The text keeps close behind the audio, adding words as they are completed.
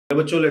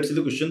बच्चों, let's see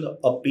the question.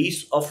 A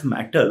piece of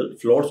metal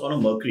floats on a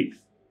mercury.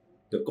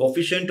 The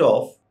coefficient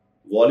of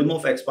volume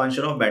of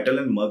expansion of metal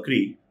and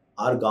mercury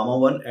are gamma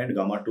 1 and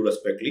gamma 2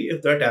 respectively.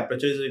 If the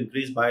temperature is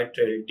increased by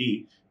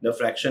T, the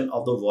fraction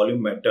of the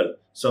volume metal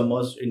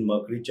submerged in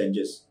mercury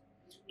changes.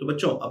 तो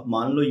बच्चों, अब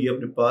मान लो ये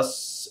अपने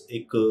पास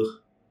एक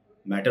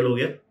metal हो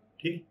गया,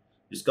 ठीक,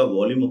 जिसका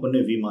वॉल्यूम अपन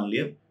ने V मान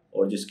लिया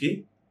और जिसकी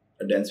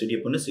डेंसिटी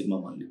अपन ने सिग्मा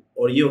मान ली,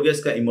 और ये हो गया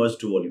इसका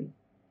इमर्ज्ड वॉल्यूम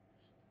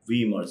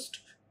V इमर्ज्ड,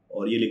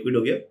 और ये लिक्विड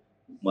हो गया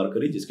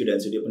मरकरी जिसकी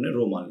डेंसिटी अपन ने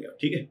रो मान लिया,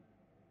 ठीक है।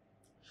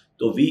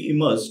 तो V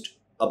immersed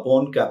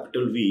upon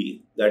capital V,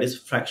 that is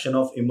fraction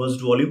of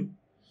immersed volume,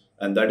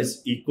 and that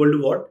is equal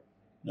to what?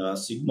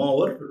 Sigma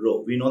over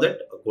rho. We know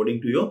that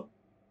according to your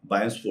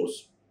Bayes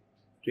force,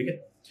 ठीक है।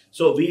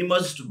 So V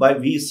immersed by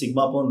V is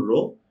sigma upon rho.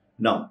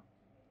 Now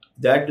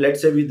that,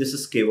 let's say this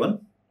is K1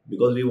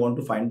 because we want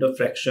to find the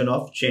fraction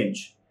of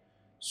change.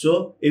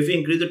 So if we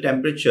increase the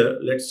temperature,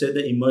 let's say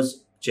the immerse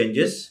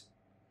changes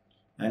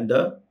and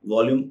the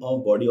volume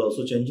of body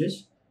also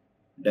changes,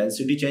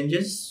 density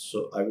changes.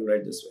 So I will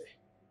write this way,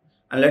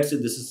 and let's say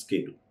this is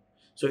K2.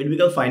 So it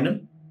becomes final.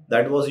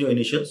 That was your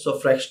initial. So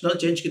fractional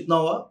change कितना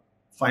हुआ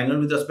final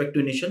with respect to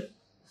initial?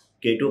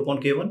 K2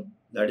 upon K1.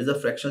 That is the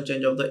fractional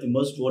change of the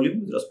immersed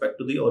volume with respect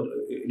to the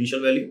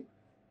initial value.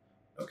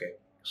 Okay.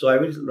 So I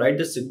will write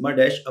the sigma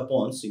dash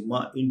upon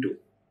sigma into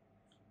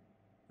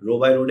rho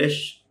by rho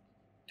dash.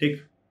 ठीक.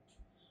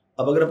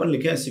 अब अगर अपन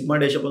लिखें sigma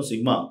dash upon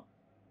sigma,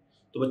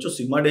 तो बच्चों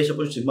sigma dash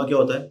upon sigma क्या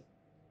होता है?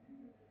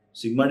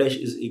 Sigma dash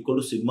is equal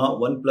to sigma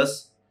 1 plus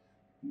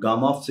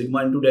gamma of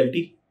sigma into del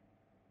T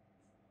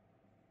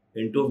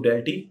into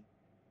del T,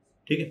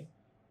 ठीक है।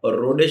 और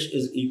rho dash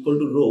is equal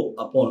to rho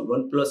upon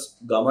 1 plus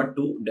gamma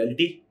 2 del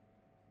T.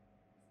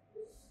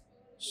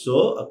 So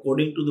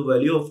according to the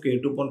value of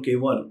K2 upon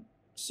K1,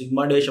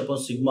 sigma dash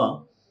upon sigma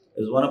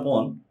is 1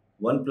 upon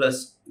 1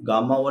 plus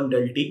gamma 1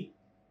 del T,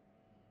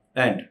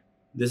 and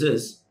this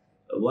is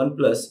 1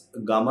 plus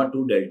gamma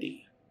 2 del T.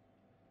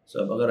 So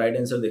अब अगर right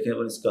answer देखें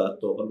अपन इसका,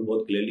 तो अपन को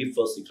बहुत clearly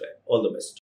first दिख रहा है. All the best.